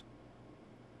tournaments?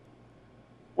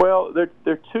 Well, there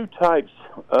are two types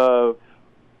of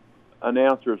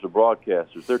announcers or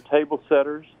broadcasters. They're table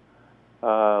setters,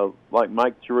 like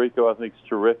Mike Tirico, I think, is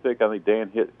terrific. I think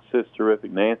Dan Hicks is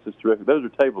terrific. Nance is terrific. Those are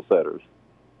table setters.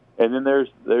 And then there's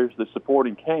the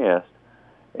supporting cast,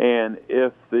 and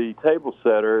if the table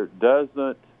setter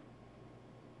doesn't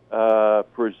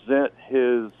present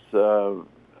his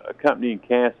accompanying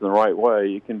cast in the right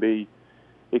way, it can be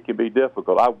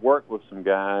difficult. I worked with some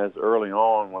guys early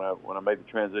on when I made the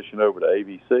transition over to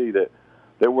ABC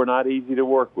that were not easy to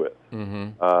work with.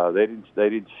 Mm-hmm. They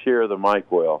didn't share the mic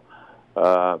well.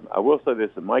 I will say this: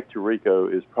 that Mike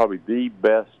Tirico is probably the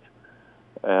best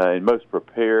and most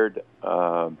prepared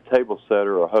table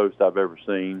setter or host I've ever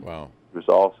seen. Wow. It was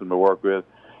awesome to work with.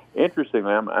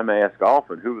 Interestingly, I'm asked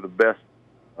often who were the best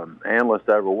analysts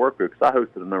I ever worked with, because I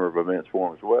hosted a number of events for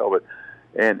them as well. But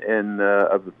and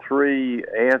of the 3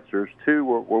 answers, 2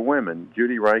 were women,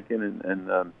 Judy Rankin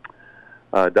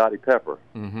and Dottie Pepper.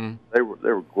 Mm-hmm. They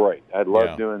were great. I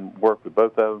loved doing work with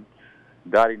both of them.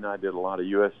 Dottie and I did a lot of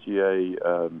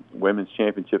USGA women's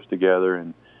championships together,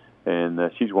 and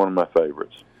she's one of my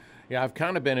favorites. Yeah, I've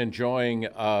kind of been enjoying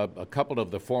a couple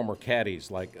of the former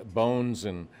caddies like Bones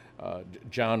and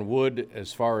John Wood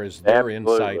as far as their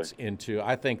insights into.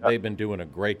 I think they've been doing a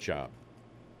great job.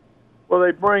 Well,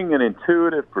 they bring an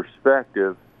intuitive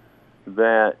perspective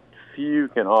that few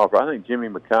can offer. I think Jimmy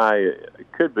Mackay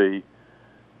could be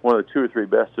one of the 2 or 3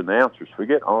 best announcers.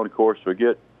 Forget on-course,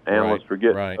 forget analysts,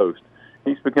 forget host.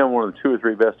 He's become one of the 2 or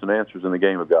 3 best announcers in the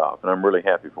game of golf, and I'm really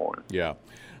happy for him. Yeah.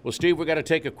 Well, Steve, we've got to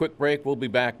take a quick break. We'll be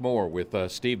back more with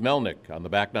Steve Melnick on the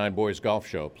Back Nine Boys Golf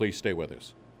Show. Please stay with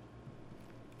us.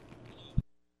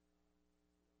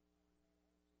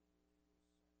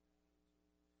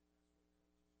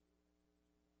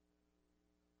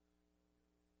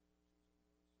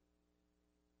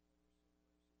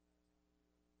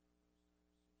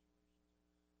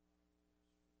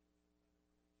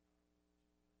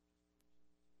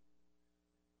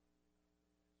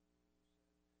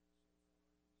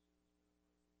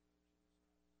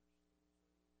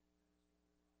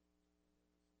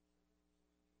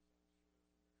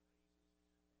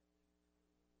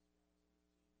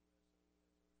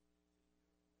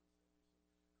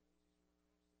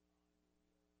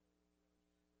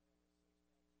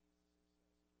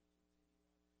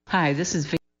 Hi, this is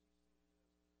Vicky.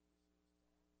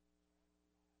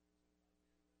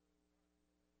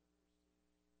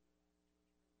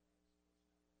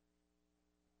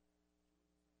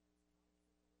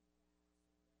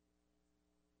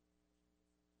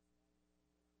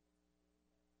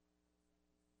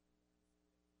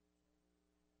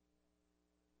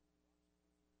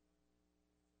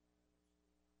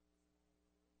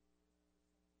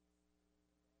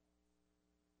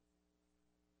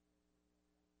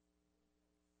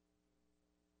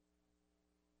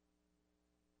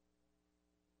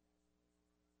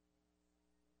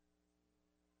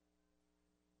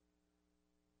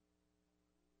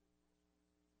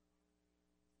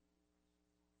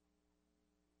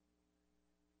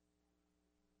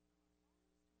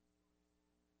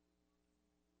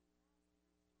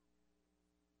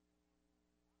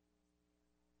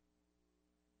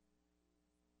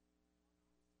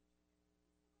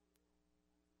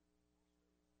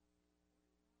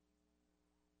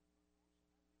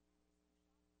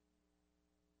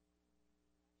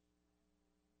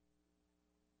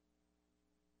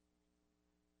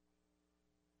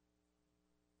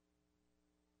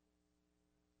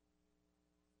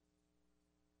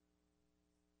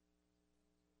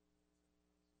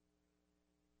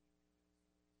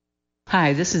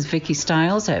 Hi, this is Vicky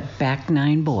Stiles at Back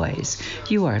Nine Boys.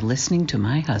 You are listening to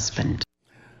my husband.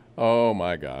 Oh,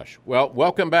 my gosh. Well,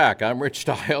 welcome back. I'm Rich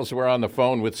Stiles. We're on the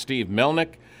phone with Steve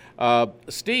Melnick.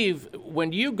 Steve,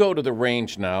 when you go to the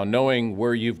range now, knowing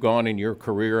where you've gone in your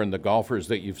career and the golfers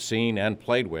that you've seen and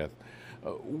played with,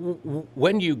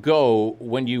 when you go,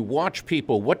 when you watch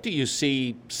people, what do you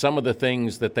see some of the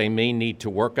things that they may need to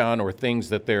work on or things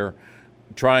that they're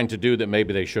trying to do that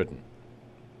maybe they shouldn't?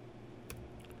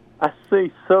 I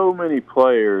see so many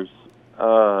players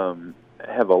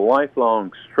have a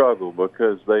lifelong struggle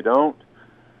because they don't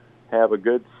have a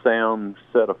good sound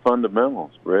set of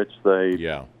fundamentals, Rich. They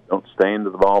don't stand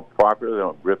to the ball properly. They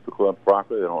don't grip the club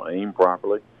properly. They don't aim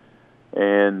properly.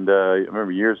 And I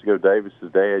remember years ago,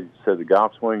 Davis's dad said the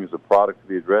golf swing is a product of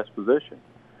the address position.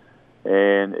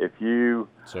 And if you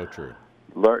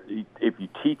if you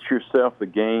teach yourself the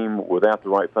game without the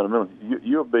right fundamentals,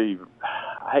 you'll be,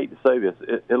 I hate to say this,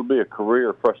 it'll be a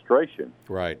career frustration.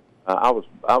 Right. I was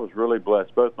really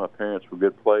blessed. Both my parents were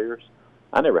good players.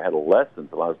 I never had a lesson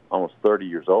until I was almost 30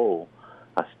 years old.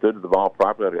 I stood to the ball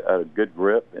properly, I had a good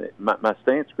grip. And my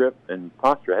stance grip and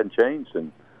posture hadn't changed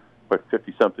in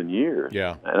 50-something years.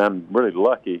 Yeah. And I'm really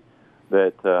lucky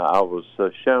that I was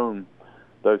shown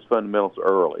those fundamentals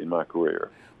early in my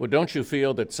career. Well, don't you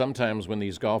feel that sometimes when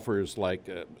these golfers like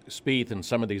Spieth and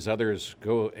some of these others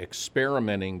go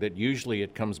experimenting, that usually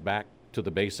it comes back to the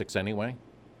basics anyway?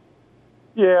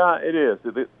 Yeah, it is.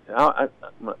 I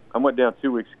went down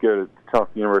 2 weeks ago to talk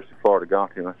to the University of Florida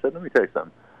golf team. I said, let me tell you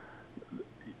something.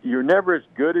 You're never as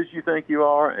good as you think you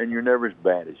are, and you're never as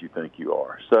bad as you think you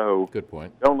are. So good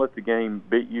point. Don't let the game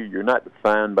beat you. You're not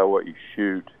defined by what you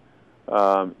shoot.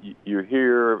 You're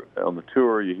here on the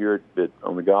tour, you hear it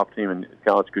on the golf team in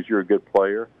college because you're a good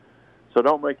player. So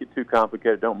don't make it too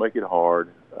complicated. Don't make it hard.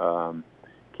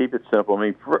 Keep it simple. I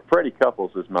mean, Freddie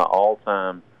Couples is my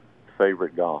all-time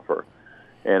favorite golfer.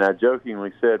 And I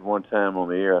jokingly said one time on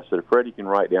the air, I said, if Freddie can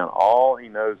write down all he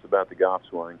knows about the golf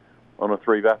swing on a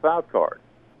 3x5 card.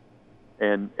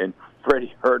 And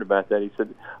Freddie heard about that. He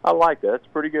said, I like that. That's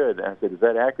pretty good. I said, is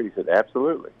that accurate? He said,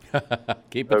 absolutely.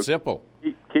 Keep it simple.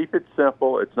 Keep it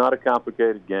simple. It's not a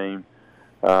complicated game.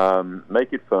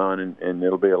 Make it fun, and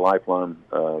it'll be a lifelong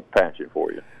passion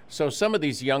for you. So some of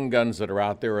these young guns that are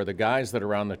out there are the guys that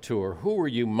are on the tour. Who are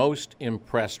you most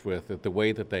impressed with at the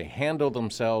way that they handle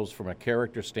themselves from a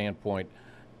character standpoint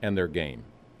and their game?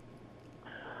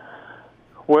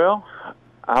 Well,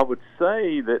 I would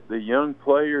say that the young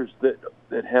players that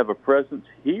have a presence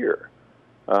here,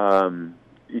 you talking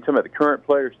about the current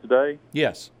players today?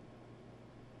 Yes.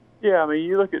 Yeah, I mean,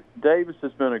 you look at Davis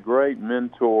has been a great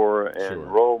mentor and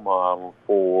role model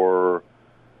for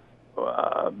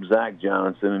Zach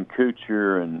Johnson and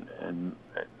Kuchar and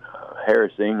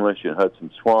Harris English and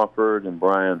Hudson Swafford and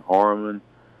Brian Harmon,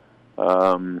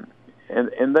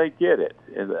 and they get it.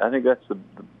 And I think that's the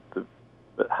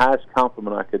highest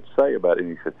compliment I could say about it.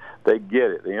 He said they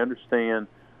get it. They understand.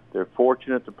 They're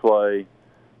fortunate to play.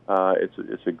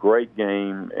 It's a great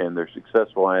game, and they're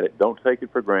successful at it. Don't take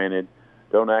it for granted.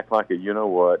 Don't act like a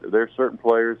you-know-what. There are certain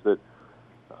players that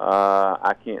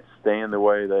I can't stand the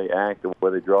way they act, the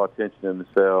way they draw attention to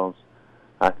themselves.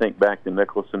 I think back to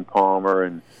Nicklaus and Palmer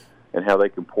and how they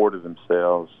comported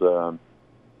themselves.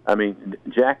 I mean,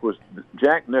 Jack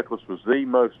Nicklaus was the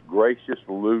most gracious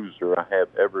loser I have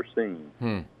ever seen.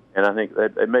 And I think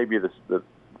that may be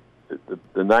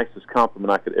the nicest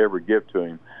compliment I could ever give to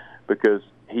him, because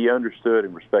he understood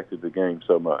and respected the game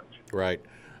so much. Right.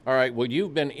 All right. Well,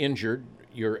 you've been injured,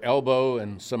 your elbow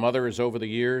and some others over the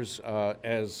years,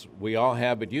 as we all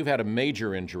have, but you've had a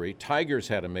major injury. Tiger's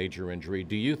had a major injury.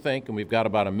 Do you think, and we've got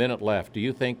about a minute left, do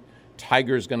you think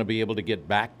Tiger's going to be able to get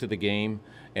back to the game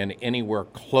and anywhere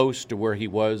close to where he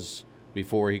was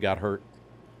before he got hurt?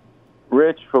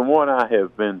 Rich, from what I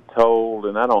have been told,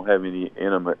 and I don't have any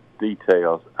intimate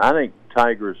details, I think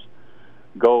Tiger's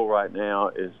goal right now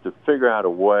is to figure out a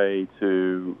way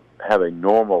to have a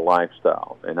normal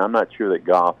lifestyle, and I'm not sure that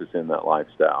golf is in that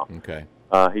lifestyle. Okay.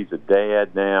 He's a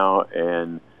dad now,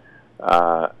 and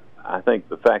I think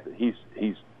the fact that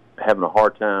he's having a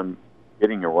hard time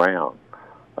getting around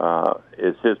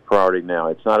is his priority now.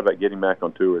 It's not about getting back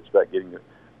on tour. It's about getting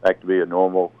back to be a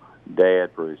normal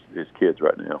dad for his kids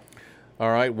right now. All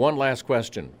right, one last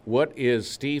question. What is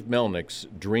Steve Melnick's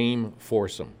dream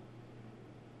foursome?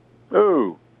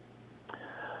 Ooh.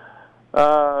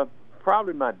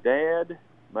 Probably my dad,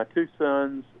 my two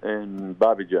sons, and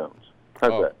Bobby Jones.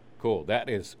 How's that? Cool. That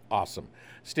is awesome.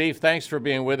 Steve, thanks for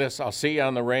being with us. I'll see you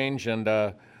on the range, and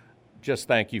just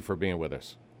thank you for being with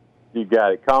us. You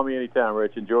got it. Call me anytime,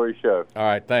 Rich. Enjoy your show. All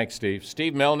right. Thanks, Steve.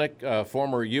 Steve Melnick,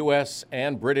 former U.S.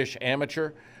 and British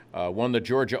amateur, won the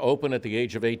Georgia Open at the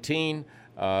age of 18.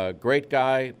 Great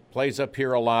guy, plays up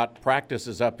here a lot,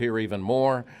 practices up here even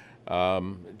more.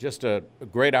 Just a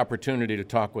great opportunity to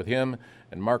talk with him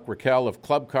and Mark Raquel of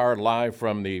Club Car live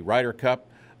from the Ryder Cup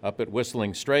up at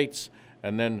Whistling Straits,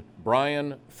 and then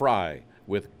Brian Fry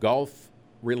with Golf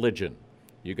Religion.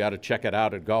 You got to check it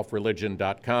out at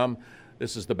golfreligion.com.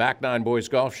 This is the Back Nine Boys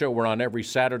Golf Show. We're on every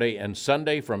Saturday and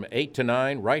Sunday from 8 to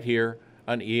 9 right here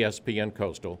on ESPN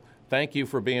Coastal. Thank you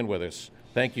for being with us.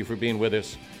 Thank you for being with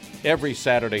us every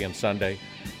Saturday and Sunday.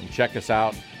 And check us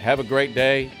out. Have a great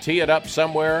day. Tee it up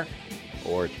somewhere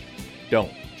or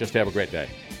don't. Just have a great day.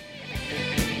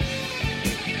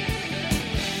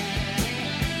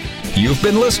 You've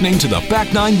been listening to the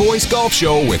Back Nine Boys Golf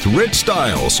Show with Rich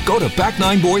Stiles. Go to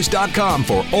back9boys.com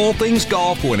for all things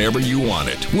golf whenever you want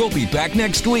it. We'll be back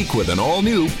next week with an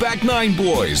all-new Back Nine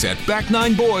Boys at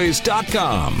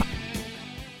back9boys.com.